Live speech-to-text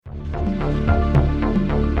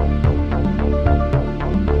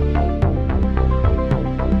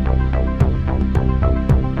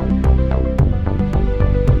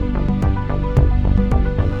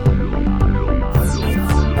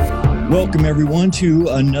Welcome, everyone, to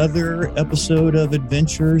another episode of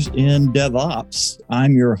Adventures in DevOps.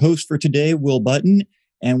 I'm your host for today, Will Button,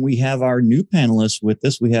 and we have our new panelists with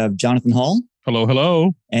us. We have Jonathan Hall. Hello,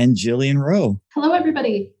 hello. And Jillian Rowe. Hello,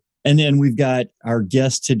 everybody. And then we've got our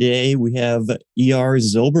guest today. We have Eyar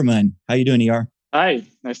Zilberman. How you doing, Eyar? Hi,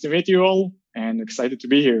 nice to meet you all, and excited to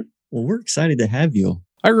be here. Well, we're excited to have you.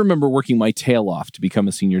 I remember working my tail off to become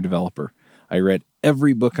a senior developer. I read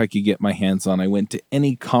every book I could get my hands on. I went to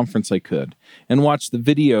any conference I could and watched the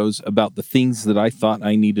videos about the things that I thought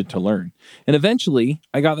I needed to learn. And eventually,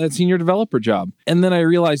 I got that senior developer job. And then I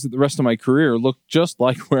realized that the rest of my career looked just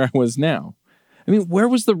like where I was now. I mean, where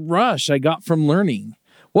was the rush I got from learning?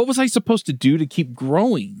 What was I supposed to do to keep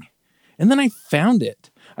growing? And then I found it.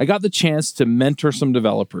 I got the chance to mentor some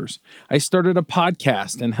developers. I started a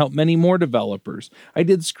podcast and helped many more developers. I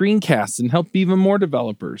did screencasts and helped even more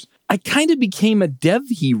developers. I kind of became a dev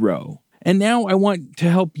hero. And now I want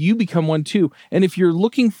to help you become one too. And if you're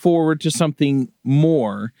looking forward to something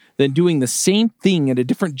more than doing the same thing at a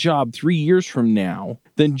different job 3 years from now,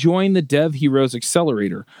 then join the Dev Heroes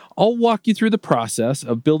Accelerator. I'll walk you through the process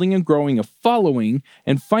of building and growing a following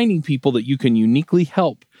and finding people that you can uniquely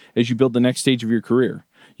help as you build the next stage of your career.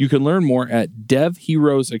 You can learn more at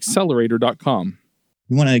devheroesaccelerator.com.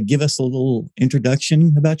 You want to give us a little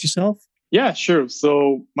introduction about yourself? Yeah, sure.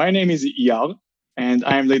 So my name is Eyar, and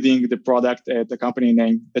I'm leading the product at a company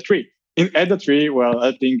named The3. At The3, we're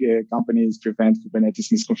helping companies prevent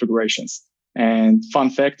Kubernetes misconfigurations. And fun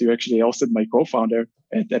fact, you actually hosted my co-founder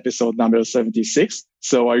at episode number 76.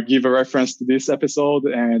 So I give a reference to this episode,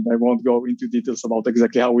 and I won't go into details about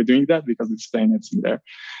exactly how we're doing that because it's plain it's in there.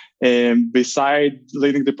 And beside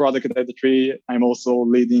leading the product at The3, I'm also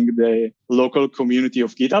leading the local community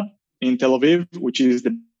of GitHub in Tel Aviv, which is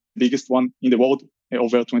the biggest one in the world,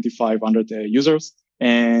 over 2,500 users.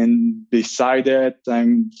 And beside that, I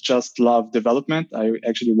just love development. I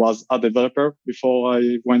actually was a developer before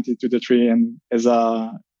I went into The3 and as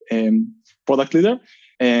a product leader.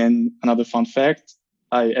 And another fun fact,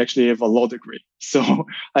 I actually have a law degree. So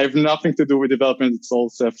I have nothing to do with development. It's all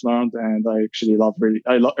self-learned. And I actually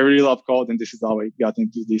I really love code. And this is how I got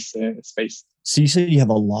into this space. So you said you have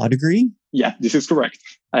a law degree? Yeah, this is correct.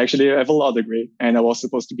 I actually have a law degree and I was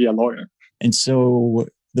supposed to be a lawyer. And so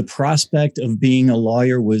the prospect of being a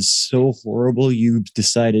lawyer was so horrible, you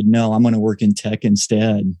decided, no, I'm going to work in tech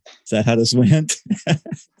instead. Is that how this went?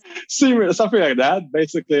 Similar, something like that.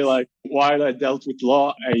 Basically, like while I dealt with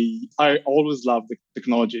law, I always loved the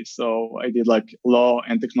technology. So I did like law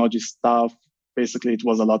and technology stuff. Basically, it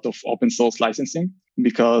was a lot of open source licensing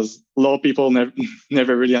because law people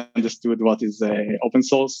never really understood what is open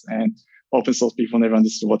source, and open source people never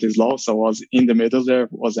understood what is law. So I was in the middle there,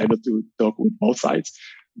 was able to talk with both sides.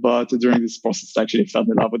 But during this process, I actually fell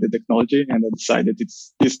in love with the technology and I decided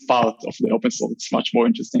it's this part of the open source. It's much more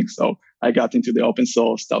interesting. So I got into the open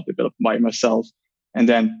source, started developing by myself, and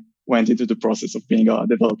then went into the process of being a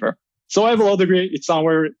developer. So I have a law degree. It's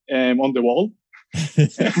somewhere on the wall,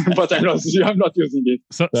 but I'm not using it.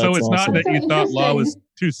 So it's awesome. Not that you thought law was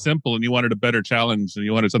too simple and you wanted a better challenge and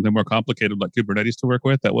you wanted something more complicated like Kubernetes to work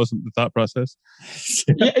with? That wasn't the thought process?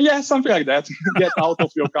 Yeah, something like that. Get out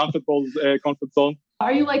of your comfort zone.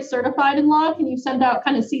 Are you like certified in law? Can you send out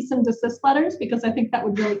kind of cease and desist letters? Because I think that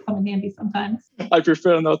would really come in handy sometimes. I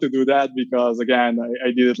prefer not to do that because, again,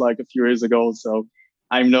 I did it like a few years ago. So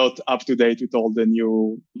I'm not up to date with all the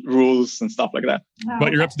new rules and stuff like that. Oh,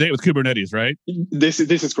 but you're up to date with Kubernetes, right? This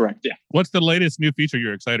is correct, yeah. What's the latest new feature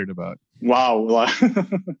you're excited about? Wow.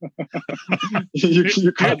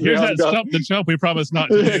 you can't Here's that stump the chump we promised not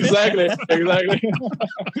to do. Exactly.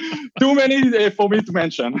 Too many for me to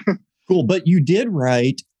mention. Cool. But you did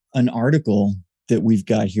write an article that we've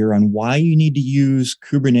got here on why you need to use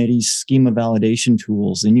Kubernetes schema validation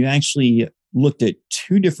tools. And you actually looked at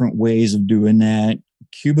two different ways of doing that,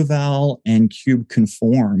 kubeval and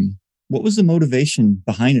kubeconform. What was the motivation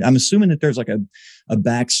behind it? I'm assuming that there's like a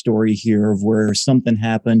backstory here of where something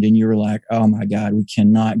happened and you were like, oh my God, we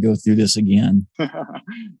cannot go through this again.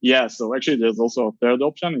 Yeah. So actually there's also a third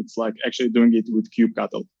option. It's like actually doing it with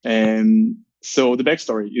kubectl. And so the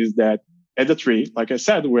backstory is that at The3, like I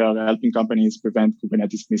said, we are helping companies prevent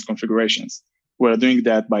Kubernetes misconfigurations. We're doing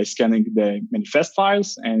that by scanning the manifest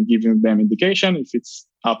files and giving them indication if it's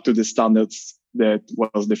up to the standards that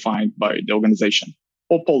was defined by the organization,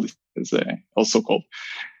 or policy is also called.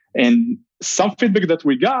 And some feedback that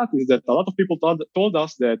we got is that a lot of people told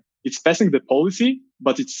us that it's passing the policy,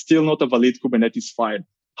 but it's still not a valid Kubernetes file.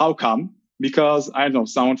 How come? Because, I don't know,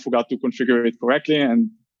 someone forgot to configure it correctly. And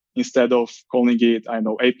instead of calling it, I don't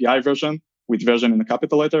know, API version with version in a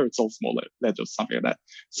capital letter, it's all small letters, something like that.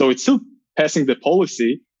 So it's still passing the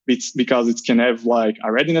policy because it can have like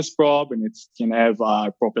a readiness probe and it can have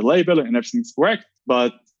a proper label and everything's correct.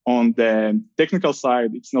 But on the technical side,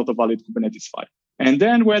 it's not a valid Kubernetes file. And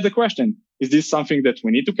then we had the question, is this something that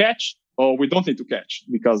we need to catch or we don't need to catch?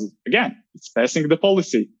 Because again, it's passing the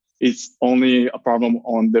policy. It's only a problem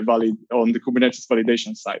on the Kubernetes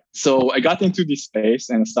validation side. So I got into this space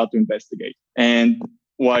and I started to investigate. And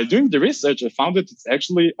while doing the research, I found that it's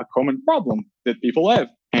actually a common problem that people have.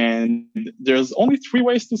 And there's only 3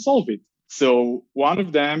 ways to solve it. So one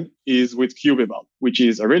of them is with kubeval, which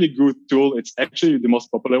is a really good tool. It's actually the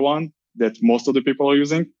most popular one that most of the people are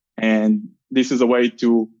using. And this is a way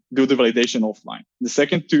to do the validation offline. The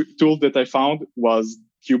second tool that I found was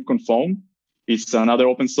kubeconfirm. It's another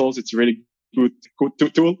open source. It's a really good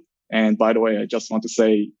tool. And by the way, I just want to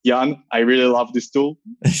say, Jan, I really love this tool.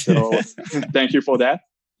 So thank you for that.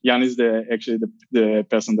 Jan is the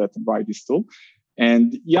person that wrote this tool.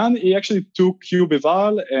 And Jan, he actually took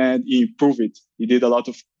kubeval and he improved it. He did a lot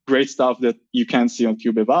of great stuff that you can see on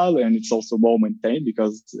kubeval, and it's also well maintained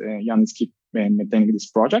because Jan is keep maintaining this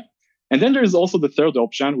project. And then there is also the third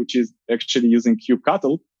option, which is actually using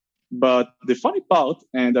kubectl. But the funny part,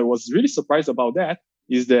 and I was really surprised about that,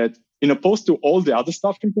 is that in opposed to all the other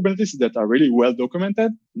stuff in Kubernetes that are really well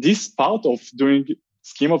documented, this part of doing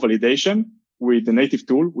schema validation with the native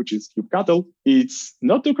tool, which is kubectl, it's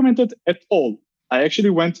not documented at all. I actually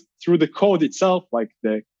went through the code itself, like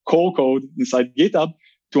the core code inside GitHub,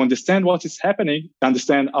 to understand what is happening,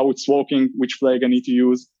 understand how it's working, which flag I need to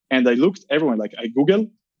use. And I looked everywhere, like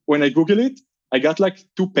when I Google it, I got like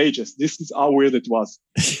 2 pages. This is how weird it was.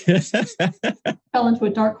 Fell into a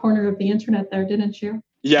dark corner of the internet there, didn't you?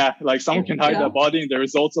 Yeah, like someone can hide their body in the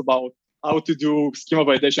results about how to do schema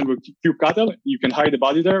validation with kubectl. You can hide the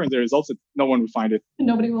body there, and the results that no one will find it.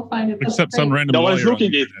 Nobody will find it. Except some random no one is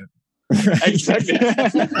looking at it. Exactly.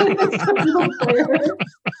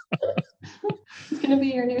 It's going to be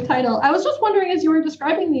your new title. I was just wondering, as you were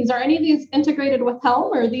describing these, are any of these integrated with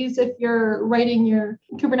Helm, or are these if you're writing your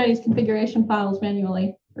Kubernetes configuration files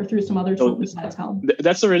manually or through some other tool besides Helm?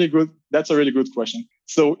 That's a really good question.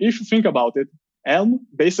 So if you think about it, Helm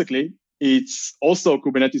basically it's also a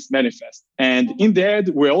Kubernetes manifest, and in there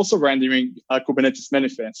we're also rendering a Kubernetes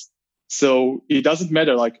manifest. So it doesn't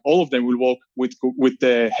matter; like all of them will work with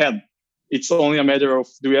the Helm. It's only a matter of,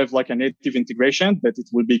 do we have like a native integration that it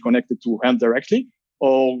will be connected to Helm directly?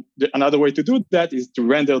 Or another way to do that is to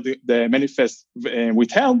render the manifest with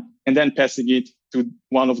Helm and then passing it to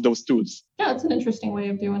one of those tools. Yeah, it's an interesting way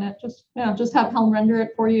of doing it. Just have Helm render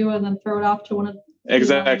it for you and then throw it off to one of the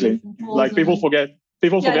exactly. Like people forget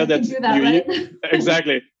that, right?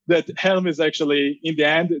 Exactly. That Helm is actually, in the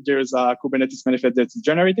end, there's a Kubernetes manifest that's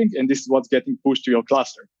generating, and this is what's getting pushed to your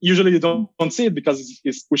cluster. Usually you don't see it because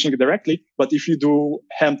it's pushing it directly, but if you do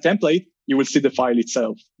Helm template, you will see the file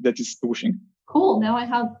itself that is pushing. Cool. Now I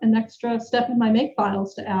have an extra step in my make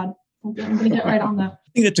files to add. I'm going to get right on that.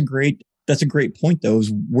 I think that's a great point, though,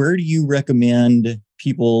 is where do you recommend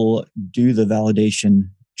people do the validation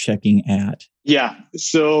checking at? Yeah.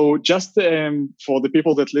 So just for the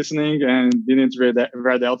people that listening and didn't read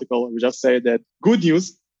the article, I would just say that good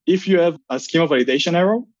news, if you have a schema validation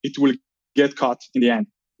error, it will get caught in the end.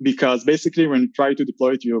 Because basically when you try to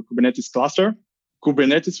deploy it to your Kubernetes cluster,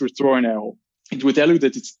 Kubernetes will throw an error. It will tell you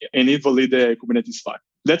that it's an invalid Kubernetes file.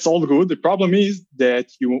 That's all good. The problem is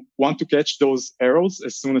that you want to catch those errors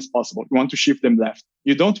as soon as possible. You want to shift them left.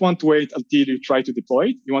 You don't want to wait until you try to deploy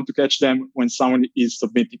it. You want to catch them when someone is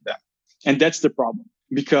submitting them. And that's the problem.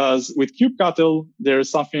 Because with kubectl, there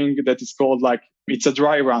is something that is called it's a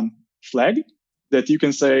dry run flag that you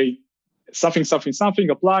can say something,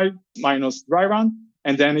 apply minus dry run,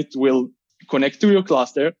 and then it will connect to your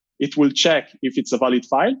cluster. It will check if it's a valid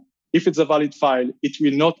file. If it's a valid file, it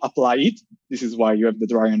will not apply it. This is why you have the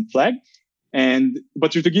dry run flag.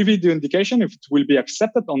 But to give it the indication if it will be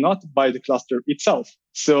accepted or not by the cluster itself.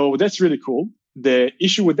 So that's really cool. The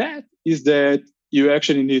issue with that is that you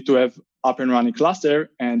actually need to have up and running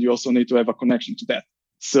cluster, and you also need to have a connection to that.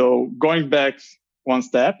 So going back one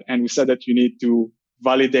step, and we said that you need to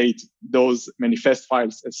validate those manifest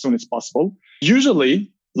files as soon as possible.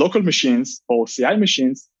 Usually, local machines or CI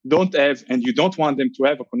machines don't have, and you don't want them to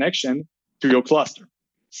have a connection to your cluster.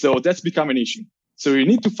 So that's become an issue. So you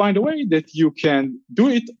need to find a way that you can do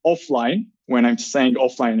it offline. When I'm saying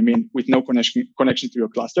offline, I mean with no connection to your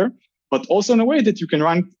cluster, but also in a way that you can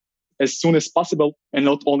run as soon as possible, and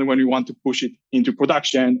not only when you want to push it into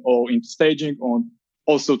production or into staging or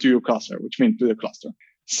also to your cluster, which means to the cluster.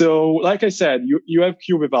 So like I said, you have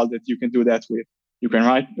Kubeval that you can do that with. You can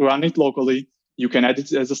run it locally. You can add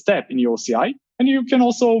it as a step in your CI, and you can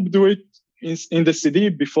also do it in the CD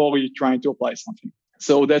before you're trying to apply something.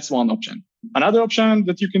 So that's one option. Another option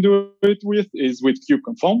that you can do it with is with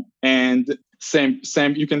kubeconfirm, and same.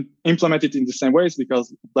 You can implement it in the same ways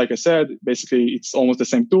because, like I said, basically it's almost the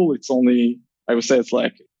same tool. It's only, I would say, it's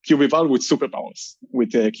like kubeval with superpowers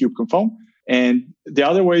with kubeconfirm. And the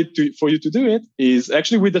other way for you to do it is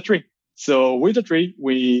actually with the tree. So with the tree,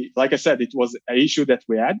 like I said, it was an issue that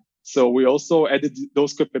we had. So we also added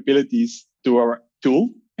those capabilities to our tool.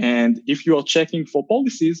 And if you are checking for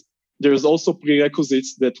policies, there's also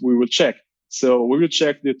prerequisites that we will check. So we will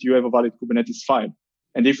check that you have a valid Kubernetes file.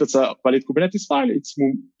 And if it's a valid Kubernetes file,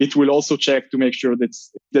 it will also check to make sure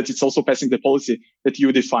that it's also passing the policy that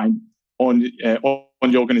you defined on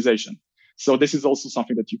the organization. So this is also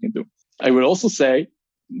something that you can do. I will also say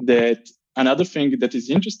that another thing that is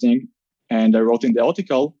interesting, and I wrote in the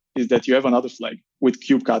article, is that you have another flag with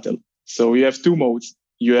kubectl. So you have two modes.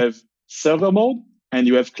 You have server mode and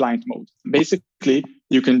you have client mode. Basically,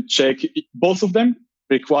 you can check both of them,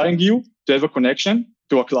 requiring you to have a connection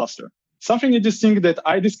to a cluster. Something interesting that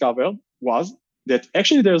I discovered was that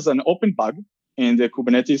actually there's an open bug in the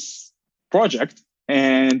Kubernetes project,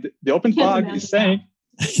 and the open bug is saying,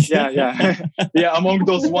 among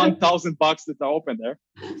those 1,000 bugs that are open there.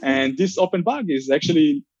 And this open bug is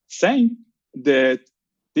actually saying that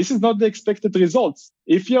this is not the expected results.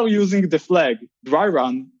 If you're using the flag dry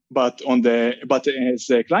run, but as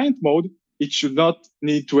a client mode, it should not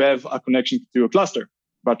need to have a connection to your cluster.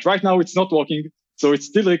 But right now it's not working. So it's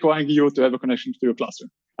still requiring you to have a connection to your cluster.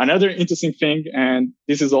 Another interesting thing, and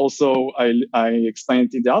this is also, I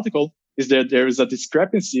explained in the article, is that there is a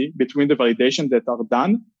discrepancy between the validations that are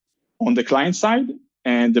done on the client side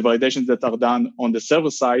and the validations that are done on the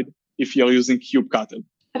server side if you're using kubectl.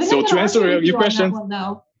 So to answer your question,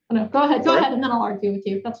 go ahead, and then I'll argue with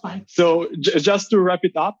you. That's fine. So just to wrap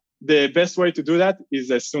it up, the best way to do that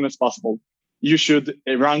is as soon as possible. You should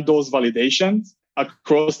run those validations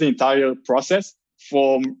across the entire process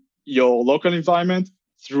from your local environment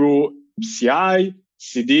through CI,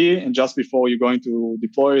 CD, and just before you're going to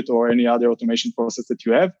deploy it or any other automation process that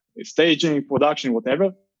you have, staging, production,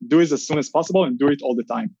 whatever, do it as soon as possible and do it all the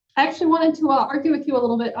time. I actually wanted to argue with you a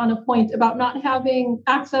little bit on a point about not having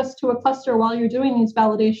access to a cluster while you're doing these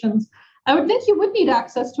validations. I would think you would need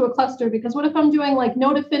access to a cluster because what if I'm doing like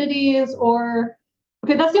node affinities or,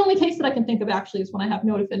 okay, that's the only case that I can think of actually is when I have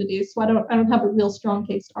node affinities. So I don't have a real strong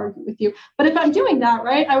case to argue with you. But if I'm doing that,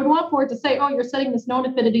 right, I would want for it to say, oh, you're setting this node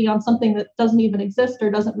affinity on something that doesn't even exist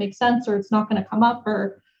or doesn't make sense or it's not going to come up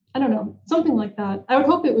or I don't know, something like that. I would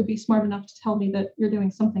hope it would be smart enough to tell me that you're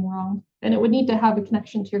doing something wrong. And it would need to have a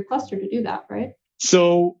connection to your cluster to do that, right?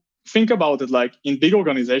 So think about it like in big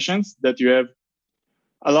organizations that you have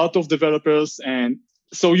a lot of developers. And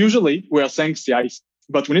so usually we are saying CI,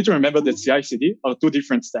 but we need to remember that CI/CD are two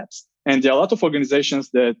different steps. And there are a lot of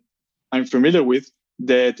organizations that I'm familiar with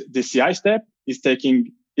that the CI step is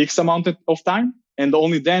taking X amount of time and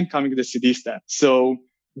only then coming the CD step. So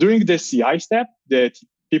during the CI step that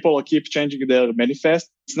people will keep changing their manifest,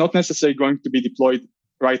 it's not necessarily going to be deployed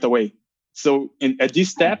right away. So at this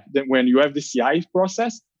step, then when you have the CI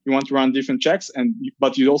process, you want to run different checks,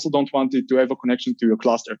 but you also don't want it to have a connection to your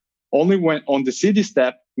cluster. Only when on the CD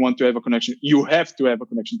step, you want to have a connection. You have to have a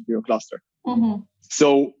connection to your cluster. Mm-hmm.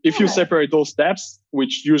 So if you separate those steps,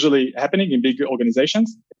 which usually happening in big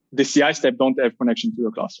organizations, the CI step don't have connection to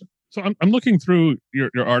your cluster. So I'm looking through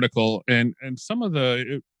your article and some of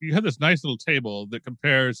you have this nice little table that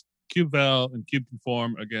compares kubeval and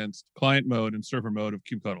kubeconfirm against client mode and server mode of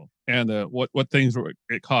kubectl and what things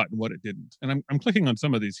it caught and what it didn't. And I'm clicking on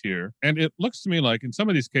some of these here, and it looks to me like in some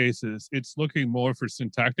of these cases it's looking more for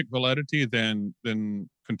syntactic validity than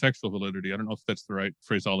contextual validity. I don't know if that's the right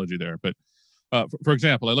phraseology there, but for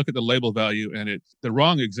example, I look at the label value and the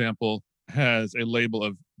wrong example has a label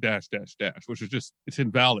of dash, which is just, it's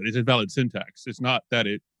invalid. It's invalid syntax. It's not that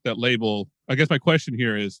that label. I guess my question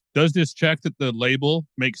here is, does this check that the label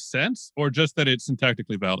makes sense or just that it's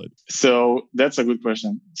syntactically valid? So that's a good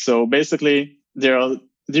question. So basically, there are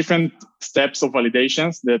different steps of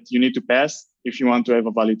validations that you need to pass if you want to have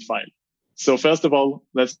a valid file. So first of all,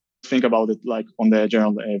 let's think about it like on the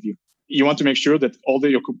general view. You want to make sure that all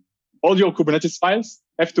your Kubernetes files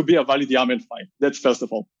have to be a valid YAML file. That's first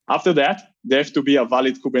of all. After that, they have to be a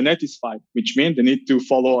valid Kubernetes file, which means they need to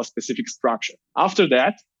follow a specific structure. After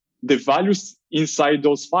that, the values inside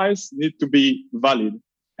those files need to be valid.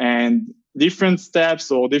 And different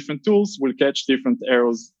steps or different tools will catch different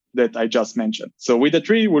errors that I just mentioned. So with the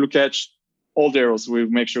tree, we'll catch all the errors. We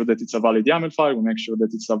make sure that it's a valid YAML file. We make sure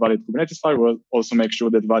that it's a valid Kubernetes file. We'll also make sure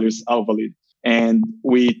that values are valid. And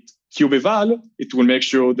with kubeval, it will make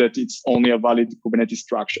sure that it's only a valid Kubernetes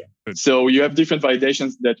structure. So you have different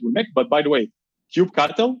validations that will make. But by the way,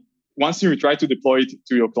 kubectl, once you try to deploy it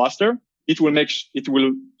to your cluster, it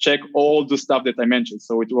will check all the stuff that I mentioned.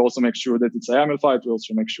 So it will also make sure that it's a YAML file. It will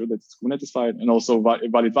also make sure that it's Kubernetes file and also a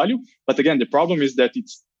valid value. But again, the problem is that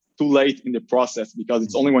it's too late in the process because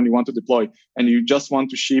it's only when you want to deploy and you just want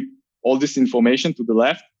to ship all this information to the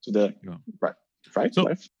left, to the right, so,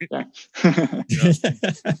 left. Yeah.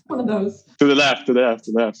 One of those. To the left.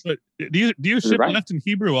 But do you shift right? left in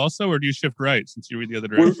Hebrew also, or do you shift right since you read the other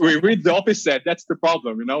direction? We read the opposite. That's the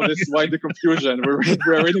problem. This is why the confusion. We're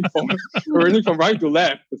reading from right to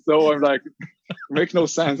left. So I'm like, it makes no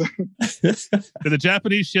sense. Do the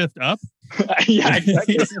Japanese shift up? Yeah,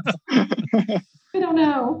 exactly. I don't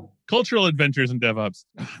know. Cultural adventures in DevOps.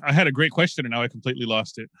 I had a great question and now I completely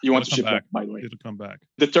lost it. You want to shift back, by the way. It'll come back.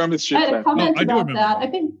 The term is shift I had a left. comment I do about remember. that. I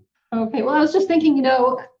think, okay, well, I was just thinking,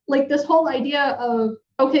 like this whole idea of,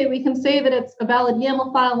 okay, we can say that it's a valid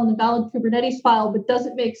YAML file and a valid Kubernetes file, but does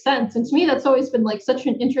it make sense? And to me, that's always been like such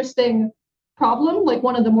an interesting problem, like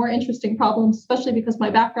one of the more interesting problems, especially because my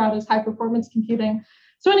background is high performance computing.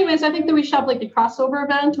 So anyways, I think that we should have like a crossover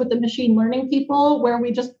event with the machine learning people where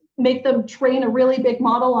we just make them train a really big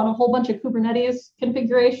model on a whole bunch of Kubernetes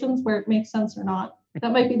configurations where it makes sense or not.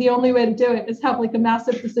 That might be the only way to do it, is have like a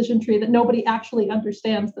massive decision tree that nobody actually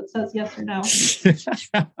understands that says yes or no.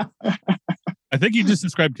 I think you just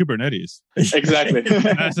described Kubernetes. Exactly.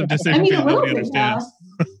 Massive decision tree that nobody understands.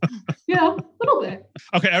 Yeah, a little bit.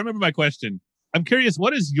 Okay, I remember my question. I'm curious,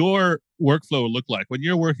 what does your workflow look like when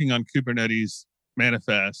you're working on Kubernetes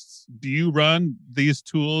manifests? Do you run these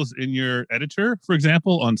tools in your editor, for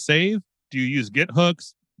example, on save? Do you use Git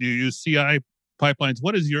hooks? Do you use CI pipelines?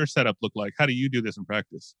 What does your setup look like? How do you do this in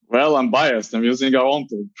practice? Well, I'm biased. I'm using our own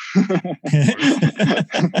tool.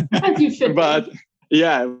 As you should. But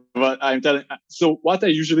I'm telling. So what I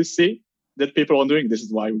usually see that people are doing, this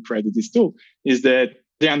is why we created this tool, is that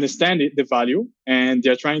they understand the value and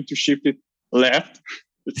they're trying to shift it left.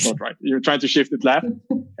 It's not right. You're trying to shift it left,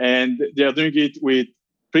 and they're doing it with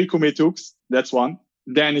pre-commit hooks. That's one.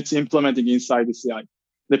 Then it's implementing inside the CI.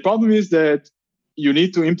 The problem is that you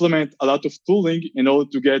need to implement a lot of tooling in order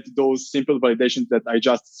to get those simple validations that I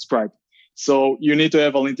just described. So you need to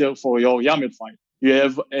have a linter for your YAML file. You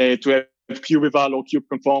have to have kubeval or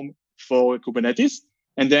kubeconfirm for Kubernetes,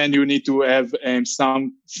 and then you need to have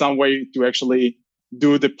some way to actually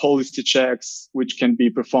do the policy checks, which can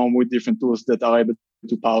be performed with different tools that are able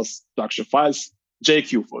to parse structured files.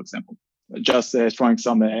 JQ, for example, just throwing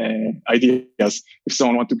some ideas if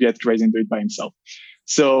someone wants to get crazy and do it by himself.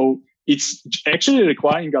 So it's actually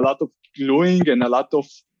requiring a lot of gluing and a lot of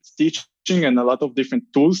stitching and a lot of different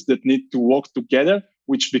tools that need to work together,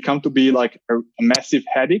 which become to be like a massive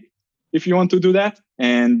headache if you want to do that.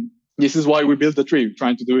 And this is why we built the tree,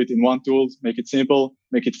 trying to do it in one tool, make it simple,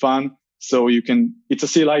 make it fun. So it's a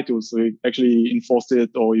CLI tool. So you actually enforce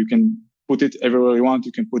it, or you can put it everywhere you want.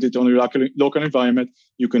 You can put it on your local environment.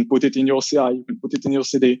 You can put it in your CI. You can put it in your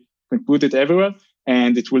CD. You can put it everywhere.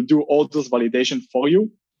 And it will do all those validation for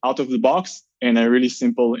you out of the box in a really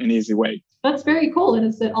simple and easy way. That's very cool. And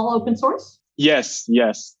is it all open source? Yes.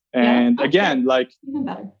 And again, like, even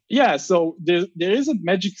better. Yeah. So there isn't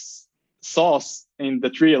magic sauce in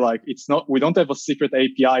the tree. Like we don't have a secret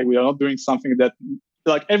API. We are not doing something that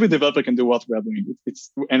like every developer can do what we are doing.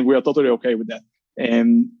 And we are totally okay with that.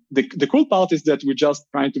 And the cool part is that we're just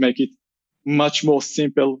trying to make it much more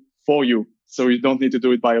simple for you. So you don't need to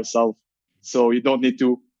do it by yourself. So you don't need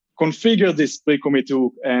to configure this pre-commit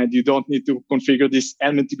hook, and you don't need to configure this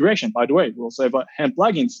Helm integration. By the way, we also have a Helm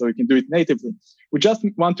plugin, so you can do it natively. We just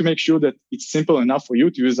want to make sure that it's simple enough for you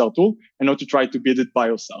to use our tool and not to try to build it by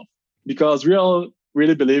yourself. Because we all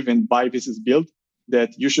really believe in buy versus build, that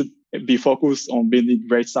you should be focused on building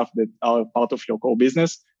great stuff that are part of your core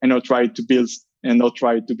business and not try to build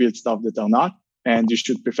stuff that are not. And you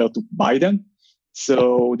should prefer to buy them.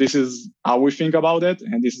 So this is how we think about it.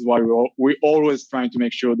 And this is why we're always trying to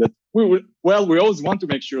make sure that we always want to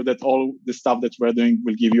make sure that all the stuff that we're doing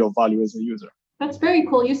will give you a value as a user. That's very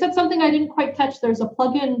cool. You said something I didn't quite catch. There's a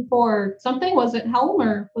plugin for something. Was it Helm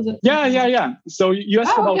or was it? Yeah. So you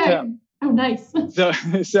asked about Helm. Oh, nice.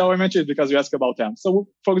 So I mentioned it because you asked about Helm. So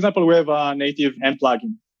for example, we have a native Helm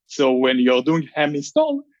plugin. So when you're doing Helm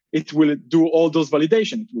install, it will do all those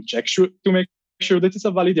validations. It will check to make sure that it's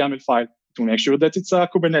a valid YAML file, to make sure that it's a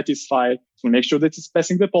Kubernetes file, to make sure that it's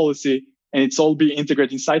passing the policy, and it's all be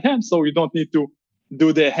integrated inside Helm. So you don't need to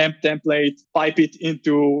do the Helm template, pipe it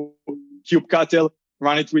into kubectl,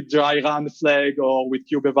 run it with dry run flag or with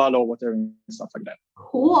kubeval or whatever, stuff like that.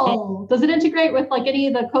 Cool. Does it integrate with like any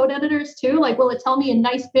of the code editors too? Like, will it tell me in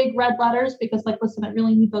nice big red letters? Because like, listen, I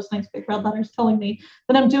really need those nice big red letters telling me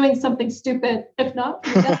that I'm doing something stupid. If not,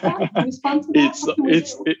 can we get that? Can we respond to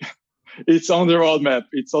that? It's on the roadmap.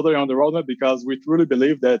 It's totally on the roadmap because we truly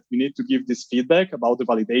believe that you need to give this feedback about the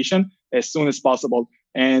validation as soon as possible.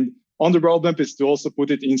 And on the roadmap is to also put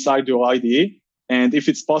it inside your IDE. And if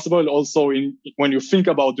it's possible, also when you think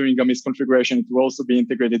about doing a misconfiguration, it will also be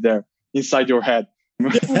integrated there inside your head.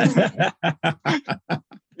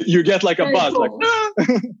 You get like a buzz, cool.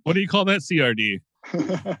 Like, what do you call that? CRD?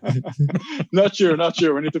 Not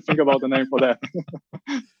sure. We need to think about the name for that.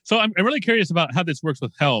 So I'm really curious about how this works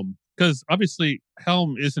with Helm, because obviously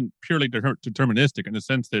Helm isn't purely deterministic in the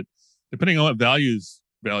sense that depending on what values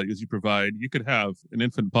you provide, you could have an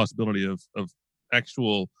infinite possibility of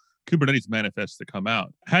actual Kubernetes manifests that come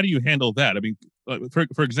out. How do you handle that? I mean,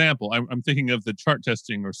 for example, I'm thinking of the chart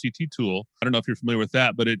testing or CT tool. I don't know if you're familiar with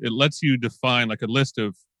that, but it lets you define like a list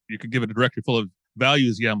of, you could give it a directory full of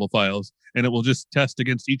values YAML files, and it will just test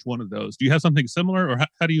against each one of those. Do you have something similar, or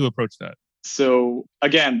how do you approach that? So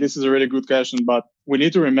again, this is a really good question, but we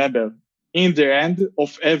need to remember in the end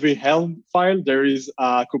of every Helm file, there is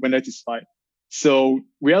a Kubernetes file. So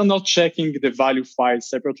we are not checking the value file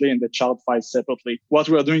separately and the chart file separately. What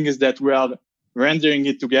we are doing is that we are rendering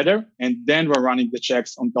it together and then we're running the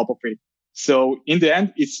checks on top of it. So in the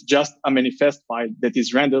end, it's just a manifest file that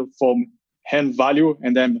is rendered from Helm value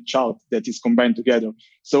and then a chart that is combined together.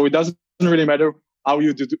 So it doesn't really matter how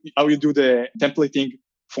you do the templating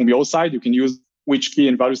from your side. You can use which key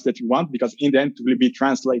and values that you want because in the end, it will be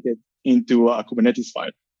translated into a Kubernetes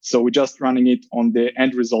file. So we're just running it on the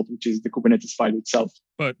end result, which is the Kubernetes file itself.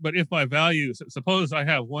 But if my value, suppose I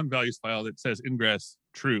have one values file that says ingress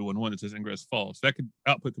true and one that says ingress false, that could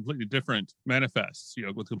output completely different manifests,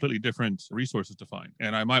 with completely different resources defined.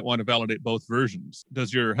 And I might want to validate both versions.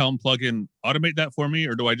 Does your Helm plugin automate that for me,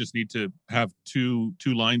 or do I just need to have two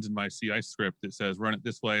lines in my CI script that says run it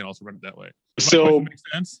this way and also run it that way? Does my question make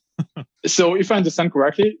sense? So if I understand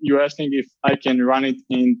correctly, you're asking if I can run it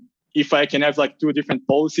if I can have like two different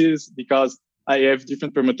policies because I have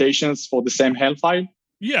different permutations for the same Helm file.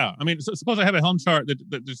 Yeah. I mean, suppose I have a Helm chart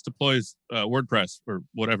that just deploys WordPress or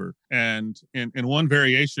whatever. And in one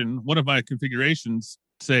variation, one of my configurations,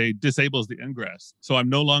 say, disables the ingress. So I'm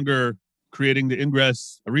no longer creating the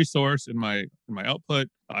ingress resource in my output.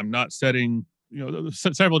 I'm not setting,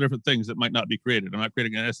 several different things that might not be created. I'm not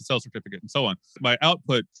creating an SSL certificate and so on. My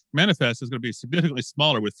output manifest is going to be significantly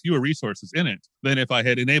smaller with fewer resources in it than if I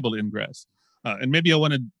had enabled ingress. And maybe I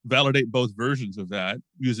want to validate both versions of that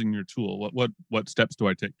using your tool. What steps do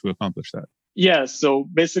I take to accomplish that? Yeah, so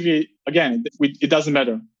basically, again, it doesn't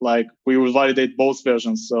matter. Like we will validate both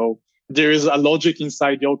versions. So there is a logic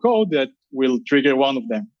inside your code that will trigger one of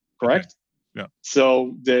them, correct? Okay. Yeah.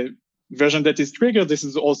 So the version that is triggered, this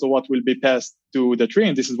is also what will be passed to the tree,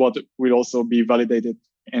 and this is what will also be validated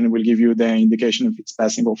and will give you the indication if it's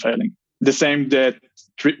passing or failing. The same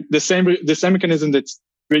mechanism that's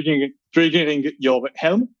triggering your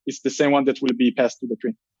Helm is the same one that will be passed to the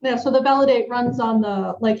tree. Yeah, so the validate runs on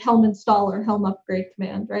the Helm install or Helm upgrade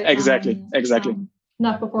command, right? Exactly.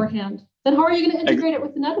 Not beforehand. Then how are you going to integrate it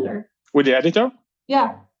with an editor? With the editor?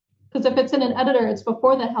 Yeah, because if it's in an editor, it's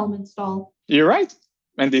before the Helm install. You're right.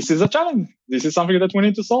 And this is a challenge. This is something that we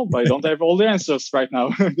need to solve. I don't have all the answers right now.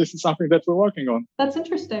 This is something that we're working on. That's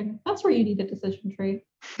interesting. That's where you need a decision tree.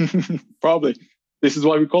 Probably. This is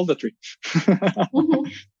why we call the tree.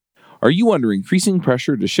 Are you under increasing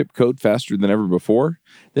pressure to ship code faster than ever before?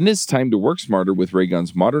 Then it's time to work smarter with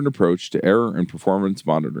Raygun's modern approach to error and performance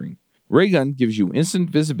monitoring. Raygun gives you instant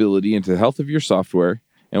visibility into the health of your software,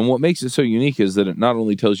 and what makes it so unique is that it not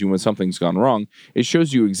only tells you when something's gone wrong, it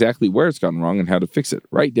shows you exactly where it's gone wrong and how to fix it,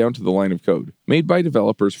 right down to the line of code. Made by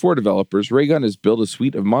developers for developers, Raygun has built a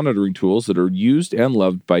suite of monitoring tools that are used and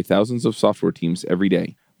loved by thousands of software teams every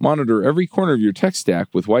day. Monitor every corner of your tech stack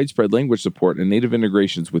with widespread language support and native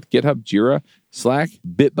integrations with GitHub, Jira, Slack,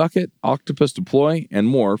 Bitbucket, Octopus Deploy, and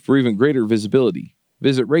more for even greater visibility.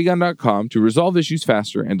 Visit Raygun.com to resolve issues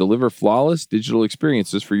faster and deliver flawless digital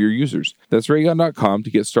experiences for your users. That's Raygun.com to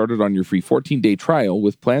get started on your free 14-day trial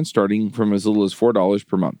with plans starting from as little as $4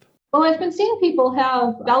 per month. Well, I've been seeing people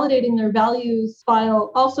have validating their values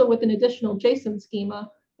file also with an additional JSON schema.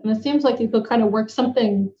 And it seems like you could kind of work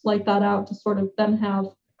something like that out to sort of then have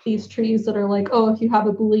these trees that are like, oh, if you have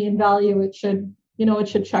a Boolean value, it should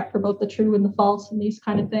check for both the true and the false and these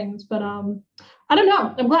kind of things. But I don't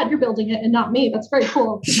know. I'm glad you're building it and not me. That's very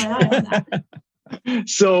cool. Keep my eye on that.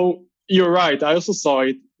 So you're right. I also saw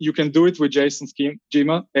it you can do it with JSON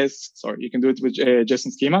schema. You can do it with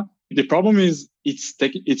JSON schema. The problem is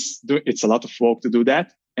it's a lot of work to do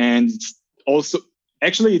that, and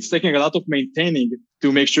it's taking a lot of maintaining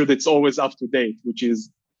to make sure that it's always up to date, which is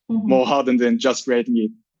more harder than just creating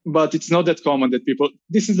it. But it's not that common that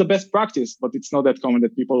this is the best practice, but it's not that common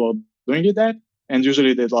that people are doing it that. And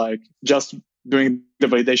usually they're like just doing the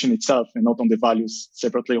validation itself and not on the values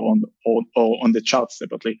separately or on the charts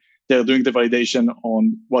separately. They're doing the validation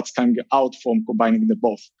on what's coming out from combining the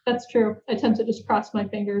both. That's true. I tend to just cross my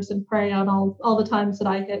fingers and pray on all the times that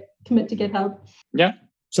I hit commit to GitHub. Yeah.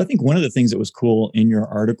 So I think one of the things that was cool in your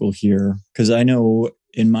article here, because I know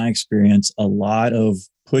in my experience, a lot of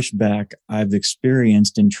pushback I've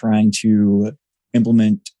experienced in trying to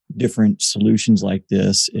implement different solutions like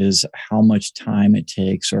this is how much time it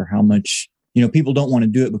takes, or how much, people don't want to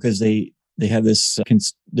do it because they have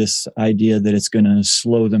this idea that it's going to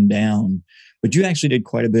slow them down. But you actually did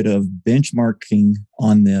quite a bit of benchmarking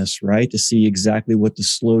on this, right? To see exactly what the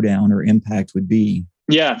slowdown or impact would be.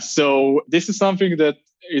 Yeah. So this is something that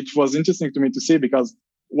it was interesting to me to see, because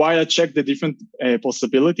while I checked the different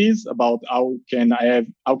possibilities about how can I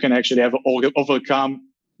actually have overcome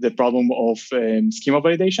the problem of schema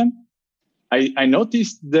validation, I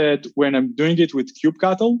noticed that when I'm doing it with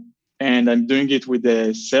kubectl and I'm doing it with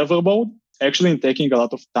the server mode, actually taking a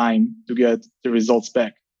lot of time to get the results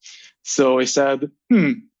back. So I said,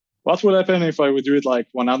 what will happen if I would do it like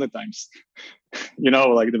 100 times?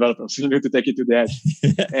 Like developers, you need to take it to the edge.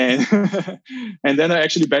 And then I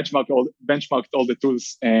actually benchmarked all the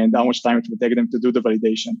tools and how much time it would take them to do the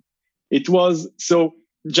validation. It was, so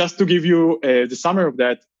just to give you the summary of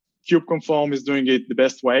that, kubeconform is doing it the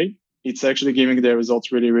best way. It's actually giving the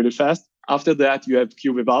results really, really fast. After that, you have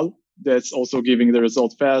kubeval that's also giving the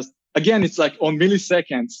result fast. Again, it's like on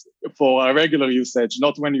milliseconds for a regular usage,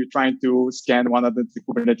 not when you're trying to scan 100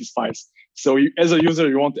 Kubernetes files. So as a user,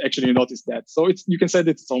 you won't actually notice that. So you can say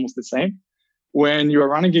that it's almost the same. When you are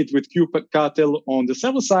running it with kubectl on the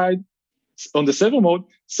server side, on the server mode,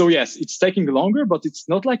 so yes, it's taking longer, but it's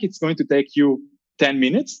not like it's going to take you 10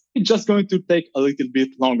 minutes. It's just going to take a little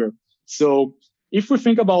bit longer. So if we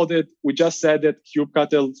think about it, we just said that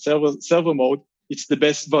kubectl server mode, it's the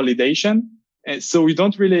best validation. And so we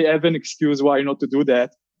don't really have an excuse why not to do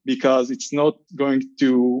that, because it's not going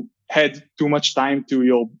to add too much time to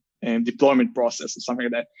your deployment process or something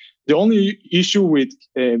like that. The only issue with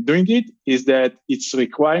doing it is that it's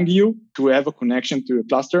requiring you to have a connection to a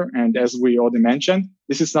cluster. And as we already mentioned,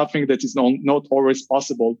 this is something that is not always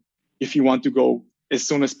possible if you want to go as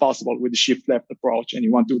soon as possible with the shift left approach and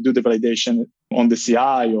you want to do the validation on the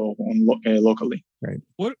CI or locally. Right.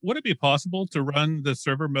 Would it be possible to run the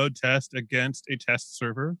server mode test against a test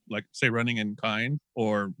server, like say running in Kind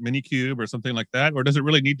or Minikube or something like that? Or does it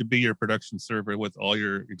really need to be your production server with all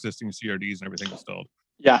your existing CRDs and everything installed?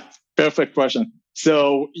 Yeah, perfect question.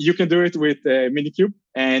 So you can do it with Minikube,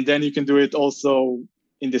 and then you can do it also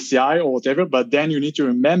in the CI or whatever, but then you need to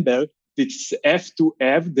remember it's have to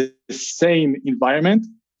have the same environment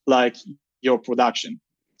like your production.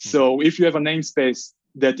 So if you have a namespace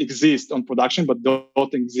that exists on production but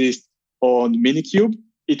don't exist on Minikube,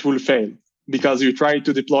 it will fail because you try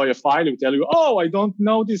to deploy a file, it will tell you, oh, I don't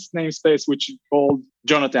know this namespace, which is called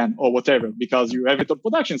Jonathan or whatever, because you have it on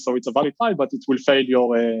production. So it's a valid file, but it will fail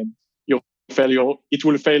it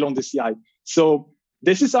will fail on the CI. So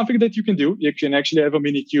this is something that you can do. You can actually have a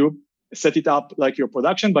Minikube, set it up like your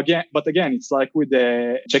production. But again, it's like with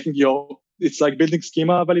the checking it's like building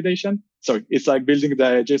schema validation. Sorry, it's like building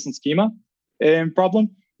the JSON schema problem.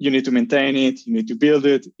 You need to maintain it. You need to build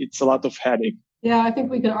it. It's a lot of headache. Yeah, I think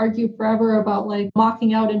we could argue forever about like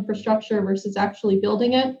mocking out infrastructure versus actually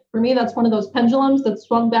building it. For me, that's one of those pendulums that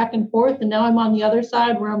swung back and forth. And now I'm on the other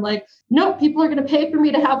side where I'm like, no, people are going to pay for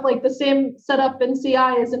me to have like the same setup in CI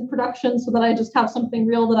as in production so that I just have something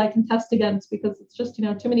real that I can test against, because it's just,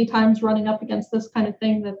 too many times running up against this kind of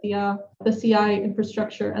thing that the CI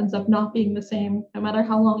infrastructure ends up not being the same, no matter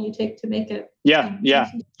how long you take to make it. Yeah.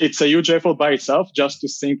 It's a huge effort by itself just to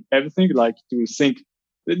sync everything, like to sync.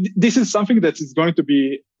 This is something that is going to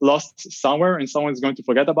be lost somewhere and someone is going to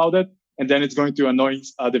forget about it. And then it's going to annoy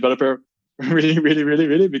a developer really, really, really,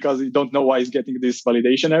 really, because you don't know why he's getting this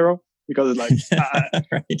validation error, because it's like,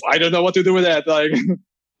 right. I don't know what to do with that. Like,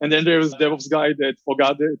 and then there's DevOps guy that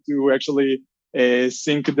forgot to actually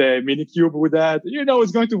sync the Minikube with that.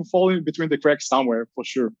 It's going to fall in between the cracks somewhere for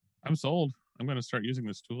sure. I'm sold. I'm going to start using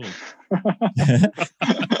this tool.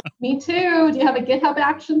 Me too. Do you have a GitHub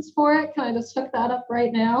Actions for it? Can I just hook that up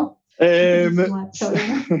right now?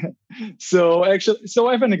 So I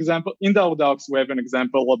have an example in our docs. We have an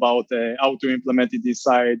example about how to implement it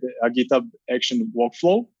inside a GitHub action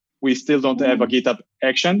workflow. We still don't have a GitHub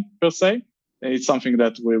action per se. It's something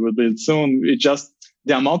that we will build soon. It just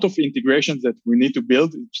the amount of integrations that we need to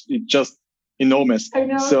build. It's just enormous. I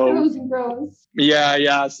know, so, it grows and grows.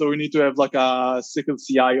 Yeah. So we need to have like a single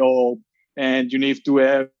CIO, and you need to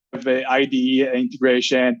have an IDE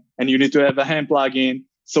integration, and you need to have a hand plugin.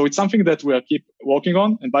 So it's something that we keep working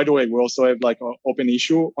on. And by the way, we also have like an open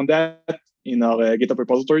issue on that in our GitHub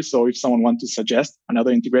repository. So if someone wants to suggest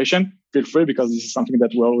another integration, feel free, because this is something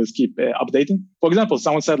that we always keep updating. For example,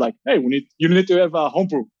 someone said like, hey, you need to have a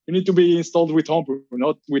homebrew. You need to be installed with homebrew,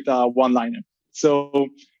 not with a one-liner. So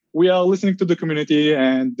we are listening to the community.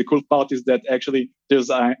 And the cool part is that actually there's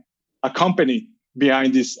a company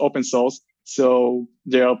behind this open source. So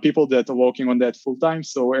there are people that are working on that full time.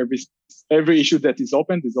 So every issue that is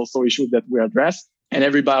opened is also issue that we address. And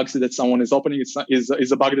every bug that someone is opening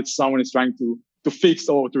is a bug that someone is trying to fix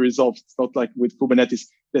or to resolve. It's not like with Kubernetes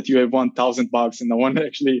that you have 1,000 bugs and no one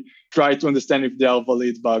actually try to understand if they are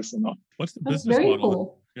valid bugs or not. What's the business model?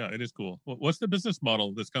 Cool. Yeah, it is cool. What's the business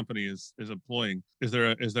model this company is employing? Is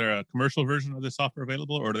there a commercial version of this software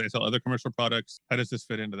available, or do they sell other commercial products? How does this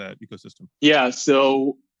fit into that ecosystem? Yeah,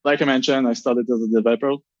 so like I mentioned, I started as a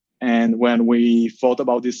developer, and when we thought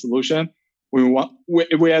about this solution,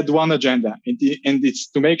 we had one agenda, and it's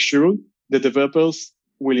to make sure the developers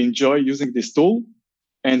will enjoy using this tool,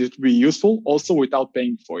 and it will be useful also without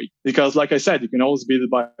paying for it. Because like I said, you can always build it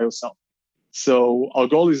by yourself. So our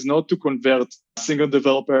goal is not to convert a single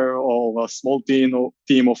developer or a small team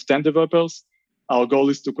of 10 developers. Our goal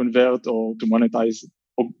is to convert or to monetize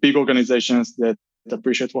big organizations that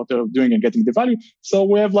appreciate what they're doing and getting the value. So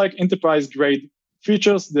we have like enterprise grade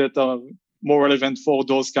features that are more relevant for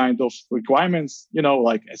those kind of requirements,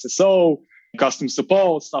 like SSO, custom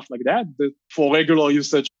support, stuff like that. But for regular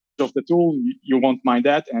usage of the tool, you won't mind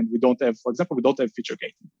that. And we don't have feature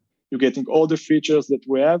gating. You're getting all the features that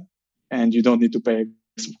we have, and you don't need to pay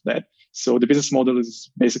for that. So the business model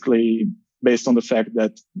is basically based on the fact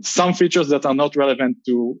that some features that are not relevant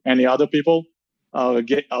to any other people are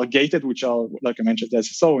gated, which are, like I mentioned,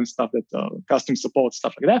 SSO and stuff that custom support,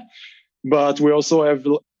 stuff like that. But we also have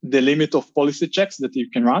the limit of policy checks that you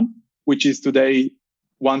can run, which is today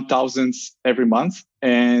 1,000 every month.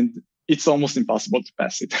 And it's almost impossible to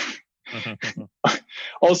pass it.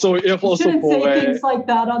 Also, if also shouldn't say things like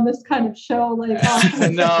that on this kind of show. Like,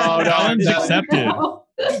 no, accepted.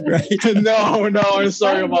 Right? No, I'm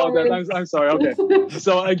sorry about that. I'm sorry. Okay,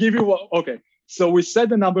 so I give you. Okay, so we set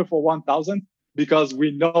the number for 1,000 because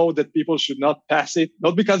we know that people should not pass it.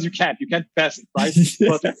 Not because you can't pass it, right?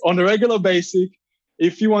 But on a regular basis,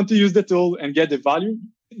 if you want to use the tool and get the value,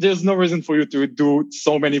 there's no reason for you to do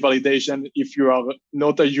so many validation if you are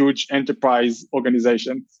not a huge enterprise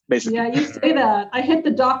organization, basically. Yeah, you say that. I hit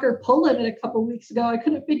the Docker pull limit a couple of weeks ago. I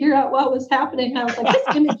couldn't figure out what was happening. I was like,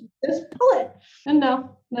 this image, just pull it. And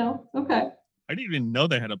no. Okay. I didn't even know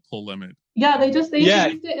they had a pull limit. Yeah, they introduced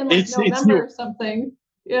it in like November or something.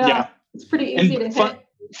 Yeah. It's pretty easy to hit.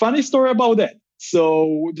 Funny story about that.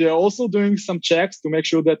 So they're also doing some checks to make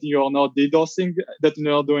sure that you're not DDoSing, that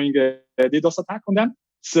you're not doing a DDoS attack on them.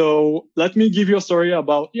 So let me give you a story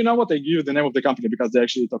about, I give you the name of the company because they're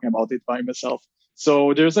actually talking about it by myself.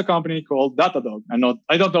 So there's a company called Datadog.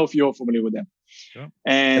 I don't know if you're familiar with them. Yeah.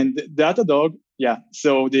 And Datadog,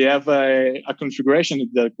 so they have a configuration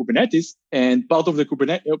in the Kubernetes, and part of the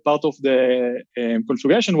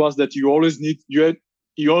configuration was that you always need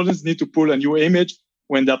to pull a new image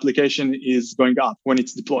when the application is going up, when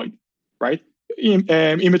it's deployed, right?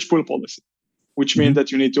 Image pull policy, which means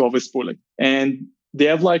that you need to always pull it. And they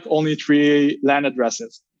have like only 3 LAN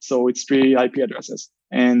addresses. So it's 3 IP addresses,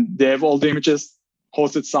 and they have all the images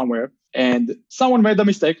hosted somewhere. And someone made a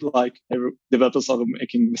mistake, like developers are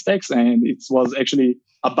making mistakes. And it was actually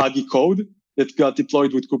a buggy code that got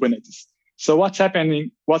deployed with Kubernetes. So what's happened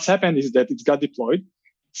is that it got deployed.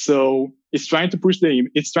 So it's trying to pull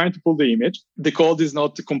the image. The code is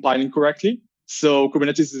not compiling correctly. So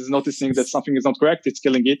Kubernetes is noticing that something is not correct. It's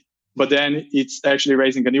killing it. But then it's actually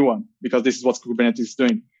raising a new one because this is what Kubernetes is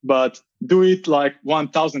doing. But do it like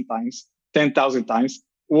 1,000 times, 10,000 times,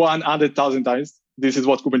 100,000 times. This is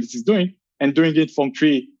what Kubernetes is doing, and doing it from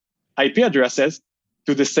 3 IP addresses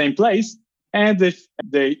to the same place. And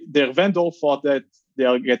their vendor thought that they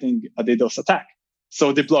are getting a DDoS attack.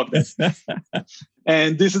 So they blocked it.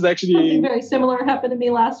 And this is actually something very similar happened to me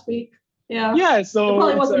last week. Yeah. Yeah. So it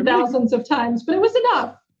probably wasn't thousands of times, but it was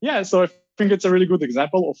enough. Yeah. So I think it's a really good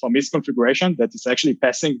example of a misconfiguration that is actually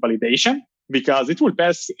passing validation because it will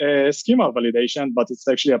pass schema validation, but it's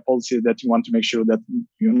actually a policy that you want to make sure that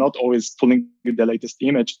you're not always pulling the latest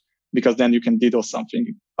image, because then you can DDoS something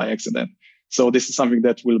by accident. So this is something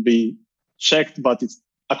that will be checked, but it's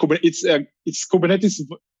Kubernetes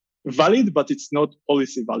valid, but it's not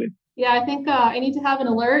policy valid. Yeah, I think I need to have an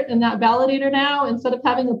alert in that validator now. Instead of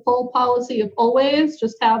having a pull policy of always,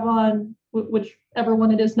 just have on whichever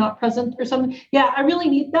one it is not present or something. Yeah, I really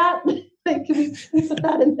need that. Can we put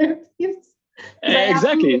that in there, please?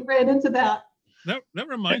 Exactly. I ran into that. That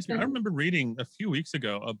reminds me, I remember reading a few weeks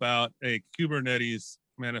ago about a Kubernetes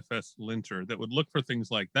manifest linter that would look for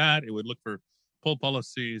things like that. It would look for pull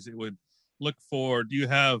policies. It would look for, do you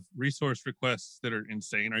have resource requests that are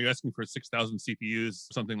insane? Are you asking for 6,000 CPUs,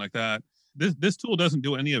 something like that? This tool doesn't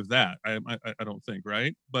do any of that, I don't think,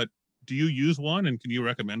 right? But do you use one, and can you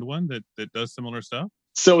recommend one that does similar stuff?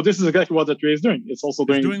 So this is exactly what the tree is doing. It's also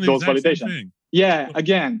doing those validation. Yeah,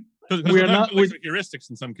 again, we're not with heuristics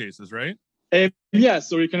in some cases, right? Yeah,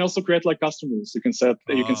 so you can also create like customers. You can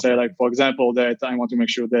say like, for example, that I want to make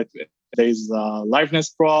sure that there is a liveness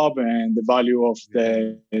probe and the value of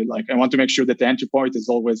I want to make sure that the entry point is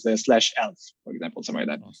always a /else, for example, something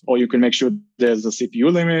like that. Awesome. Or you can make sure there's a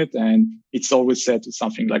CPU limit and it's always set to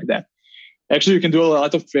something like that. Actually, you can do a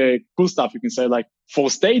lot of cool stuff. You can say like, for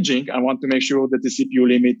staging, I want to make sure that the CPU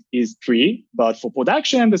limit is 3, but for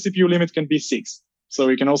production, the CPU limit can be 6. So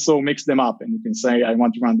you can also mix them up, and you can say, I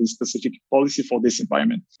want to run this specific policy for this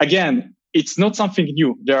environment. Again, it's not something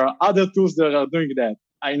new. There are other tools that are doing that.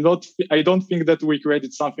 I don't think that we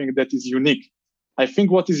created something that is unique. I think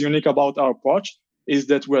what is unique about our approach is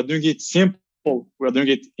that we're doing it simple. We're doing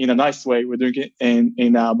it in a nice way. We're doing it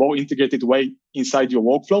in a more integrated way inside your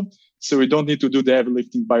workflow. So you don't need to do the heavy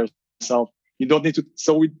lifting by yourself. You don't need to.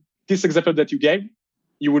 So with this example that you gave,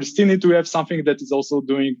 you would still need to have something that is also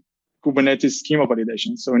doing Kubernetes schema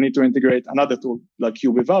validation. So we need to integrate another tool like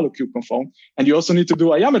kubeval or kubeconfirm. And you also need to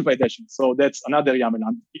do a YAML validation. So that's another YAML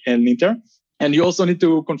linter. And you also need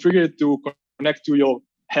to configure it to connect to your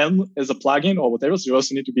Helm as a plugin or whatever. So you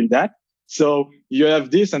also need to build that. So you have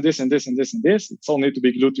this and this and this and this and this. It's all need to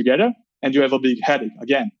be glued together, and you have a big headache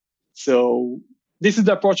again. So this is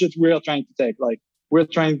the approach that we are trying to take. Like, we're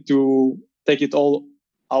trying to take it all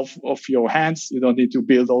off of your hands. You don't need to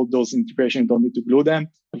build all those integrations. You don't need to glue them.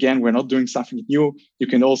 Again, we're not doing something new. You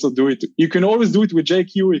can also do it. You can always do it with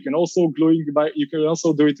JQ. You can also you can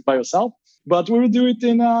also do it by yourself. But we will do it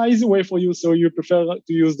in an easy way for you. So you prefer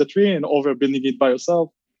to use the tree and overbuilding it by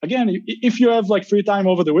yourself. Again, if you have like free time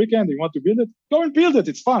over the weekend, you want to build it, go and build it.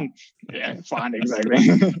 It's fun. Yeah, fun, exactly.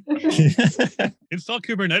 Install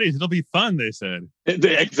Kubernetes. It'll be fun, they said.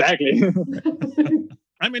 Exactly.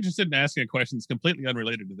 I'm interested in asking a question that's completely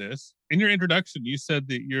unrelated to this. In your introduction, you said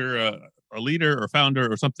that you're a leader or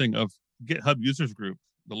founder or something of GitHub users group,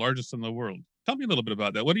 the largest in the world. Tell me a little bit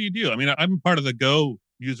about that. What do you do? I mean, I'm part of the Go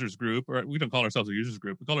users group, or we don't call ourselves a users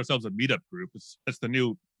group. We call ourselves a meetup group. That's the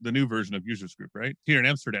new version of users group, right? Here in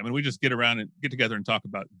Amsterdam. And we just get around and get together and talk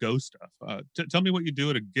about Go stuff. Tell me what you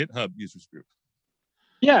do at a GitHub users group.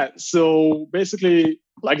 Yeah. So basically,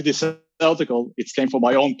 like this article, it came from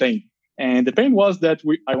my own pain. And the pain was that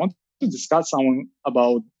I wanted to discuss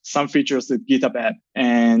about some features that GitHub had.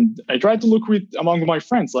 And I tried to look among my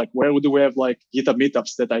friends, like, where do we have like GitHub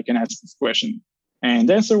meetups that I can ask this question? And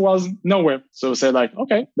the answer was nowhere. So I said like,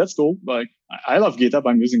 okay, that's cool. Like, I love GitHub.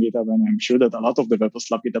 I'm using GitHub, and I'm sure that a lot of developers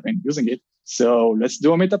love GitHub and using it. So let's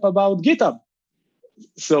do a meetup about GitHub.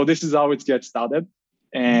 So this is how it gets started.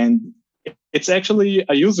 And it's actually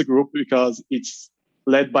a user group because it's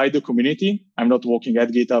led by the community. I'm not working at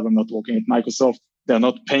GitHub. I'm not working at Microsoft. They're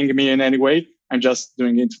not paying me in any way. I'm just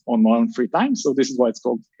doing it on my own free time. So this is why it's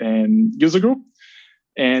called user group.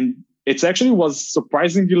 And it actually was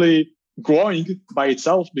surprisingly growing by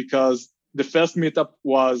itself, because the first meetup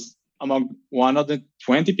was among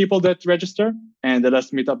 120 people that registered. And the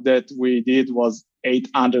last meetup that we did was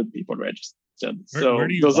 800 people registered. So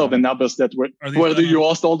those are the numbers that where do you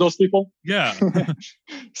host all those people? Yeah.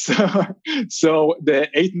 so the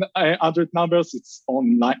 800 numbers, it's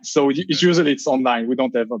online. So usually it's online. We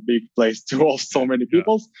don't have a big place to host so many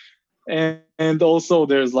people. And also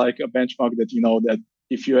there's like a benchmark that that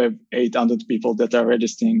if you have 800 people that are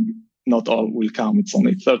registering, not all will come. It's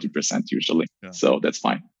only 30% usually. Yeah. So that's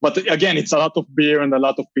fine. But again, it's a lot of beer and a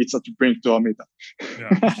lot of pizza to bring to a meetup.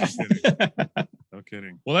 Yeah, no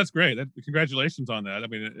kidding. Well, that's great. Congratulations on that. I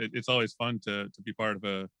mean, it's always fun to be part of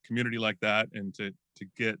a community like that, and to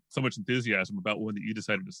get so much enthusiasm about one that you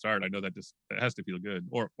decided to start. I know that it has to feel good,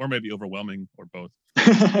 or maybe overwhelming, or both.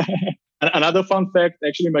 Another fun fact,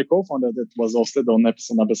 actually, my co-founder that was hosted on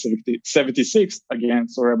episode number 76, again,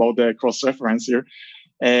 sorry about the cross-reference here,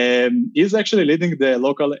 He's actually leading the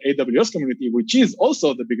local AWS community, which is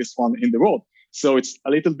also the biggest one in the world. So it's a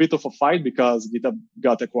little bit of a fight because GitHub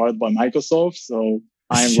got acquired by Microsoft. So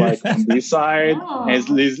I'm like on this side, and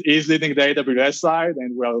he's leading the AWS side,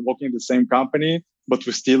 and we are working in the same company, but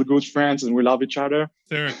we're still good friends and we love each other.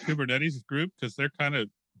 They're a Kubernetes group because they're kind of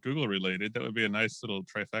Google related. That would be a nice little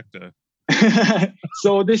trifecta.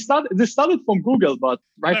 So they started from Google, but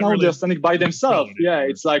right now they're standing by themselves.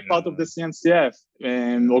 It's like part of the CNCF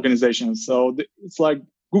organization. So it's like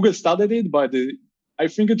Google started it, but I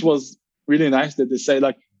think it was really nice that they say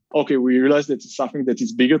like, okay, we realize that it's something that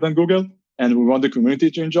is bigger than Google and we want the community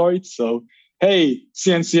to enjoy it. So, hey,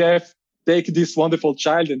 CNCF, take this wonderful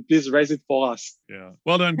child and please raise it for us. Yeah.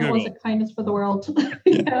 Well done, Google. That was a kindness for the world.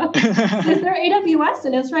 Is there AWS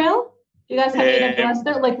in Israel? Do you guys have AWS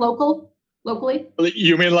there, like locally?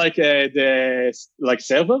 You mean like the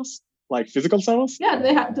servers, like physical servers? Yeah.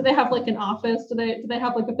 Do they have like an office? Do they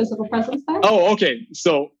have like a physical presence there? Oh, okay.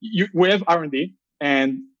 So we have R&D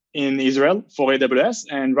and in Israel for AWS,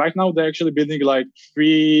 and right now they're actually building like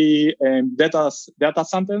 3 data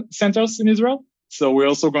centers in Israel. So we're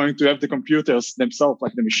also going to have the computers themselves,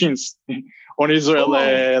 like the machines, on Israel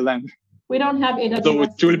land. We don't have AWS. So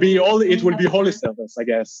it will be holy servers, I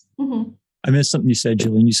guess. Mm-hmm. I missed something you said,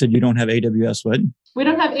 Jillian. You said you don't have AWS, what? We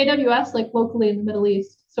don't have AWS like locally in the Middle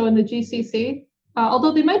East. So in the GCC,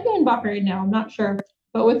 although they might be in Bahrain now, I'm not sure.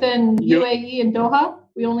 But within UAE and Doha,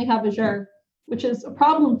 we only have Azure, which is a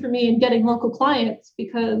problem for me in getting local clients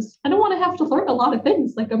because I don't want to have to learn a lot of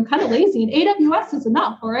things. Like I'm kind of lazy, and AWS is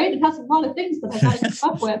enough, all right? It has a lot of things that I got to keep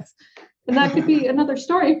up with. And that could be another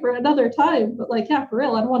story for another time. But like, yeah, for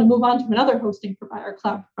real, I don't want to move on to another hosting provider,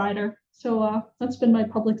 cloud provider. So that's been my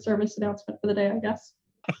public service announcement for the day, I guess.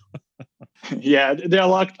 Yeah, there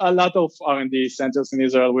are a lot of R&D centers in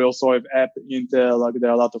Israel. We also have App, Intel, like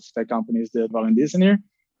there are a lot of tech companies that have R&Ds in here.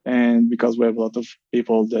 And because we have a lot of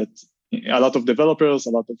people a lot of developers,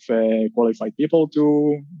 a lot of qualified people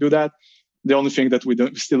to do that. The only thing that we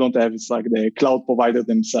still don't have is like the cloud provider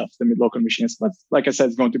themselves, the local machines. But like I said,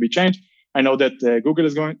 it's going to be changed. I know that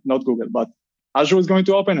but Azure is going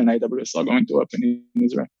to open and AWS are going to open in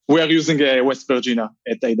Israel. We are using West Virginia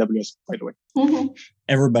at AWS, by the way. Mm-hmm.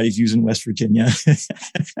 Everybody's using West Virginia.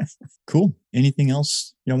 Cool. Anything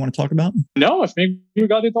else you want to talk about? No, I think we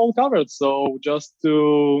got it all covered. So just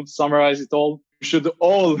to summarize it all, you should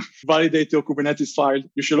all validate your Kubernetes file.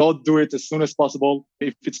 You should all do it as soon as possible.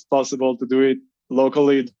 If it's possible to do it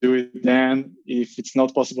locally, do it then. If it's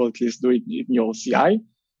not possible, at least do it in your CI.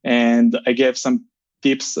 And I gave some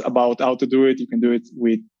tips about how to do it. You can do it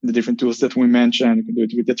with the different tools that we mentioned. You can do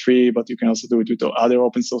it with the tree, but you can also do it with other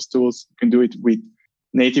open source tools. You can do it with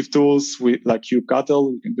native tools like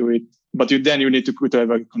kubectl. You can do it, but then you need to have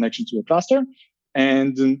a connection to a cluster.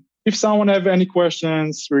 And if someone have any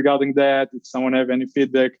questions regarding that, if someone have any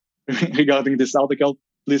feedback regarding this article,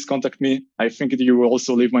 please contact me. I think that you will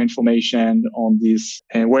also leave my information on this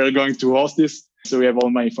and we're going to host this. So we have all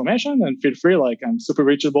my information and feel free, like I'm super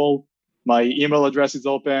reachable. My email address is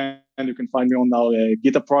open and you can find me on our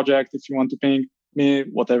GitHub project if you want to ping me,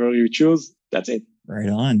 whatever you choose. That's it. Right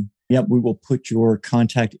on. Yep. We will put your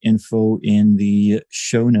contact info in the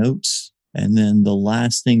show notes. And then the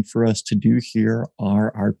last thing for us to do here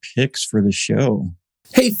are our picks for the show.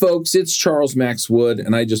 Hey folks, it's Charles Max Wood,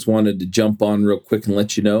 and I just wanted to jump on real quick and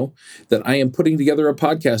let you know that I am putting together a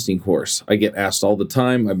podcasting course. I get asked all the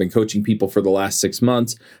time. I've been coaching people for the last 6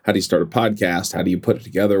 months. How do you start a podcast? How do you put it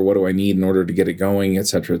together? What do I need in order to get it going, et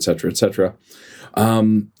cetera, et cetera, et cetera.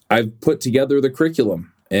 I've put together the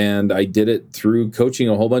curriculum, and I did it through coaching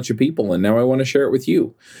a whole bunch of people, and now I want to share it with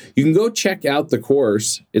you. You can go check out the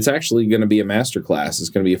course. It's actually going to be a masterclass. It's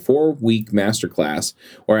going to be a 4-week masterclass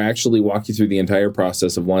where I actually walk you through the entire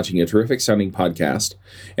process of launching a terrific sounding podcast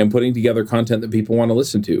and putting together content that people want to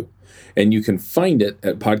listen to. And you can find it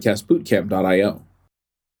at podcastbootcamp.io.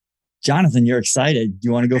 Jonathan, you're excited. Do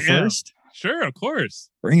you want to go first? Sure, of course.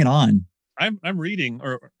 Bring it on. I'm reading,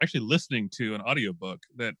 or actually listening to an audiobook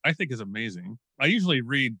that I think is amazing. I usually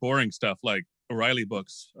read boring stuff like O'Reilly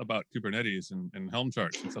books about Kubernetes and Helm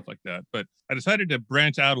charts and stuff like that. But I decided to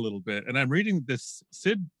branch out a little bit. And I'm reading this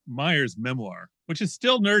Sid Meier's memoir, which is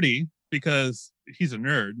still nerdy because he's a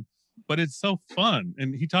nerd, but it's so fun.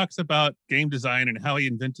 And he talks about game design and how he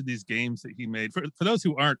invented these games that he made. For those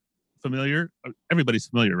who aren't familiar, everybody's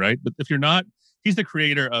familiar, right? But if you're not, he's the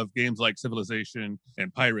creator of games like Civilization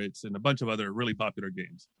and Pirates and a bunch of other really popular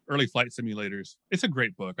games, early flight simulators. It's a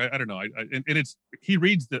great book. I don't know. He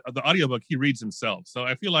reads the audiobook, he reads himself. So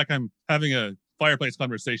I feel like I'm having a fireplace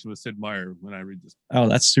conversation with Sid Meier when I read this. Oh,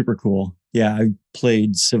 that's super cool. Yeah, I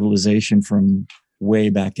played Civilization from way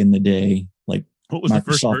back in the day. Like What was the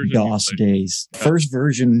first Microsoft version? DOS days. First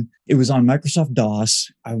version, it was on Microsoft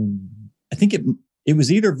DOS. I think it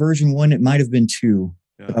was either version 1, it might have been 2.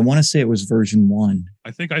 Yeah. But I want to say it was version 1.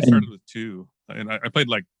 I think I started with 2. And I played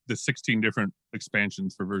like the 16 different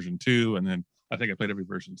expansions for version 2. And then I think I played every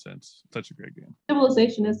version since. Such a great game.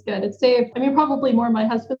 Civilization is good. It saved, probably more my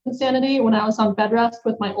husband's sanity when I was on bed rest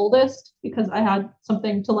with my oldest, because I had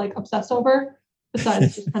something to like obsess over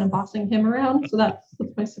besides just kind of bossing him around. So that's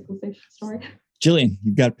my Civilization story. Jillian,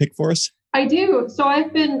 you've got a pick for us? I do. So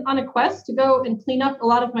I've been on a quest to go and clean up a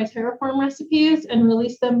lot of my Terraform recipes and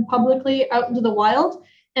release them publicly out into the wild.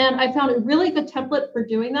 And I found a really good template for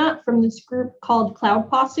doing that from this group called Cloud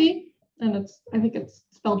Posse. And I think it's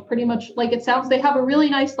spelled pretty much like it sounds. They have a really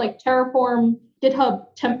nice like Terraform GitHub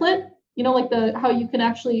template, like how you can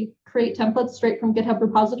actually create templates straight from GitHub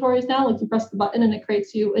repositories now. Like you press the button and it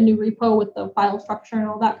creates you a new repo with the file structure and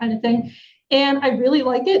all that kind of thing. And I really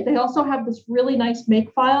like it. They also have this really nice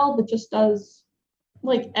makefile that just does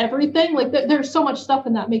like everything. Like there's so much stuff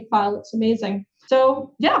in that makefile. It's amazing.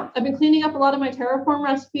 So yeah, I've been cleaning up a lot of my Terraform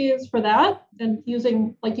recipes for that and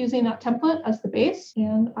using that template as the base.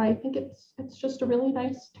 And I think it's just a really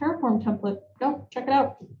nice Terraform template. Go check it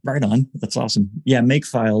out. Right on. That's awesome. Yeah,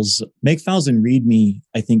 makefiles and README,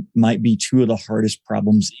 I think, might be 2 of the hardest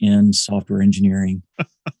problems in software engineering.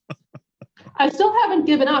 I still haven't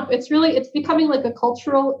given up. It's becoming like a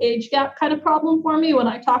cultural age gap kind of problem for me when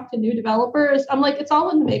I talk to new developers. I'm like, it's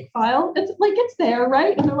all in the makefile. It's there,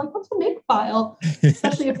 right? And they're like, what's a makefile?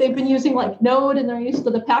 Especially if they've been using like Node and they're used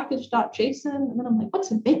to the package.json. And then I'm like,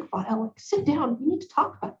 what's a makefile? Like, sit down. We need to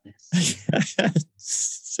talk about this.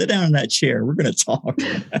 Sit down in that chair. We're going to talk.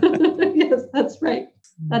 Yes, that's right.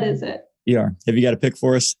 That is it. Eyar, have you got a pick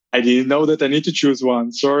for us? I didn't know that I need to choose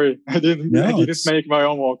one. Sorry. I didn't make my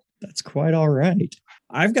homework. That's quite all right.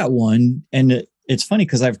 I've got one, and it's funny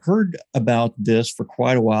because I've heard about this for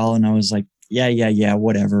quite a while, and I was like, yeah,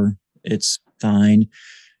 whatever. It's fine.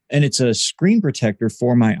 And it's a screen protector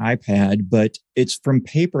for my iPad, but it's from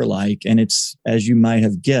Paperlike, and it's, as you might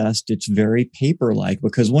have guessed, it's very Paperlike,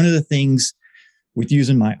 because one of the things with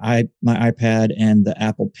using my iPad and the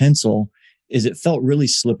Apple Pencil is it felt really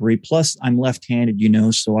slippery. Plus, I'm left-handed,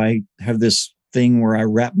 so I have this thing where I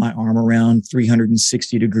wrap my arm around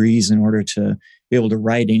 360 degrees in order to be able to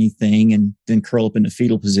write anything and then curl up in the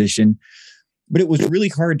fetal position. But it was really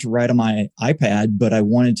hard to write on my iPad, but I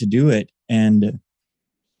wanted to do it. And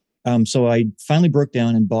so I finally broke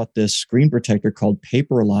down and bought this screen protector called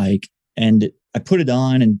Paperlike. And I put it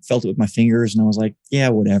on and felt it with my fingers. And I was like, yeah,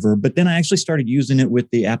 whatever. But then I actually started using it with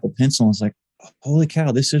the Apple Pencil. I was like, holy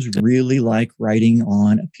cow, this is really like writing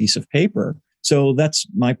on a piece of paper. So that's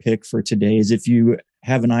my pick for today is if you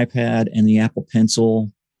have an iPad and the Apple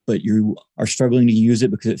Pencil, but you are struggling to use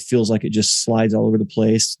it because it feels like it just slides all over the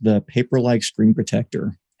place, the Paperlike screen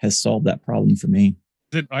protector has solved that problem for me.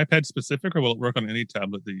 Is it iPad specific or will it work on any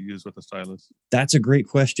tablet that you use with a stylus? That's a great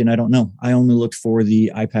question. I don't know. I only looked for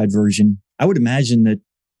the iPad version. I would imagine that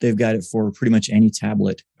they've got it for pretty much any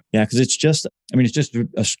tablet. Yeah, because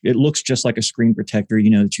it looks just like a screen protector,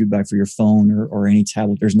 that you'd buy for your phone or any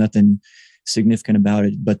tablet. There's nothing significant about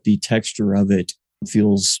it, but the texture of it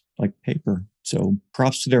feels like paper. So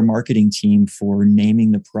props to their marketing team for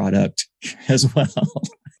naming the product as well.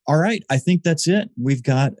 All right. I think that's it. We've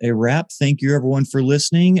got a wrap. Thank you everyone for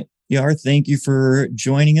listening. Eyar, thank you for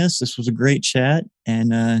joining us. This was a great chat.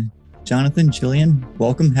 And Jonathan, Jillian,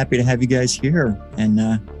 welcome. Happy to have you guys here. And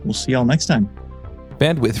we'll see y'all next time.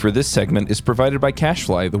 Bandwidth for this segment is provided by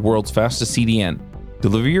CacheFly, the world's fastest CDN.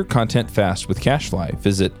 Deliver your content fast with CacheFly.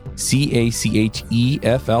 Visit CacheFly.com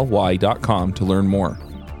to learn more.